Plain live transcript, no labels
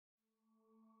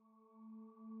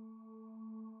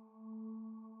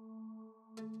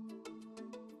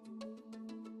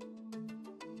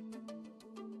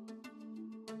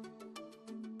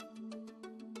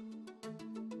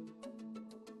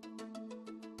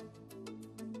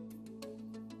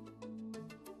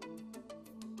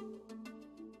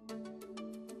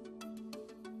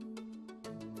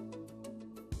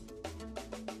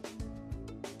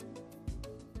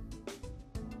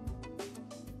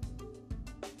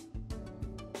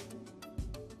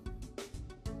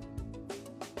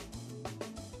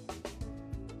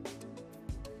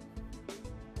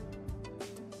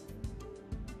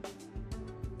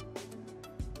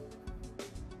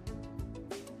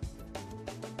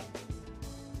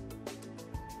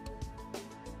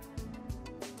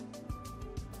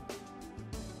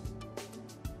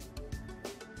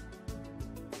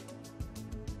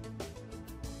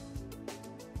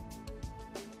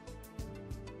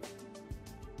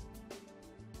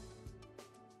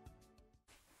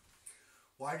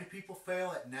Why do people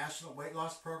fail at national weight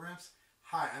loss programs?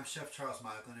 Hi, I'm Chef Charles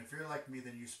Michael, and if you're like me,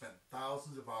 then you spent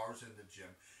thousands of hours in the gym.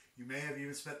 You may have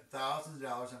even spent thousands of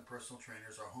dollars on personal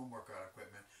trainers or home workout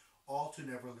equipment, all to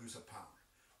never lose a pound.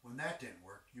 When that didn't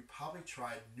work, you probably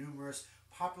tried numerous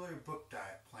popular book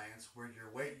diet plans where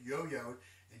your weight yo-yoed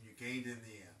and you gained in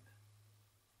the end.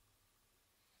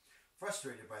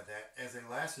 Frustrated by that, as a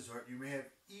last resort, you may have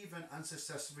even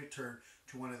unsuccessfully turned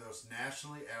to one of those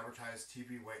nationally advertised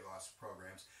TV weight loss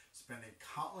programs, spending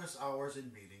countless hours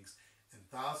in meetings and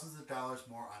thousands of dollars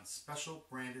more on special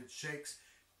branded shakes,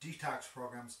 detox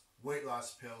programs, weight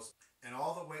loss pills, and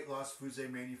all the weight loss foods they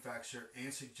manufacture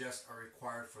and suggest are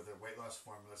required for their weight loss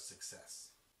formula's success.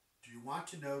 Do you want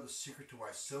to know the secret to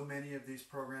why so many of these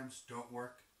programs don't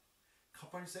work?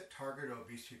 Companies that target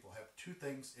obese people have two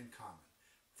things in common.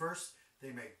 First,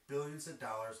 they make billions of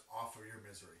dollars off of your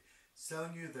misery,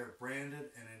 selling you their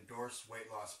branded and endorsed weight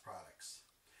loss products,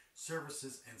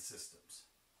 services, and systems.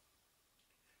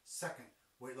 Second,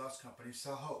 weight loss companies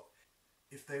sell hope.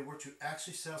 If they were to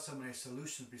actually sell someone a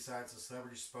solution besides a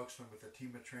celebrity spokesman with a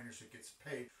team of trainers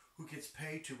who gets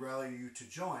paid to rally you to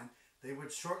join, they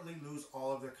would shortly lose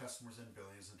all of their customers and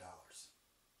billions of dollars.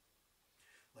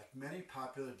 Like many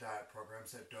popular diet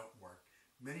programs that don't work,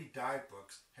 many diet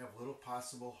books have little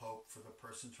possible hope for the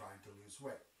person trying to lose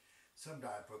weight. Some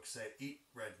diet books say eat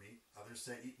red meat, others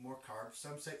say eat more carbs,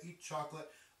 some say eat chocolate,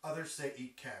 others say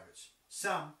eat cabbage.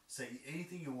 Some say eat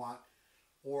anything you want,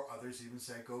 or others even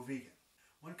say go vegan.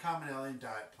 One commonality in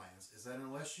diet plans is that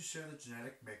unless you share the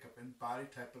genetic makeup and body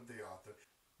type of the author,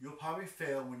 you'll probably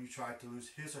fail when you try to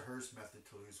use his or her method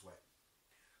to lose weight.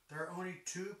 There are only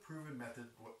two proven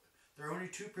methods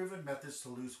to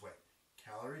lose weight: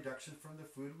 calorie reduction from the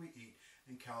food we eat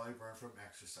and calorie burn from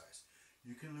exercise.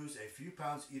 You can lose a few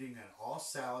pounds eating an all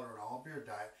salad or an all beer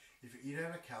diet if you eat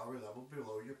at a calorie level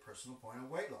below your personal point of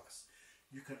weight loss.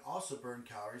 You can also burn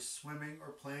calories swimming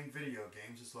or playing video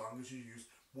games as long as you use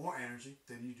more energy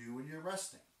than you do when you're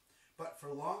resting. But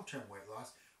for long-term weight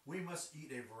loss, we must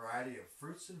eat a variety of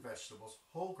fruits and vegetables,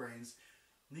 whole grains,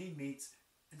 lean meats,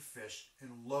 and fish,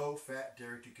 and low-fat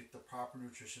dairy to get the proper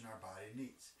nutrition our body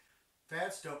needs.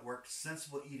 Fads don't work,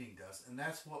 sensible eating does, and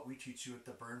that's what we teach you at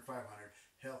the Burn 500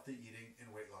 Healthy Eating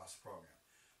and Weight Loss Program.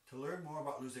 To learn more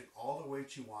about losing all the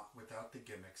weight you want without the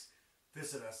gimmicks,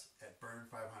 visit us at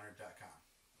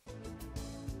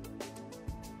burn500.com.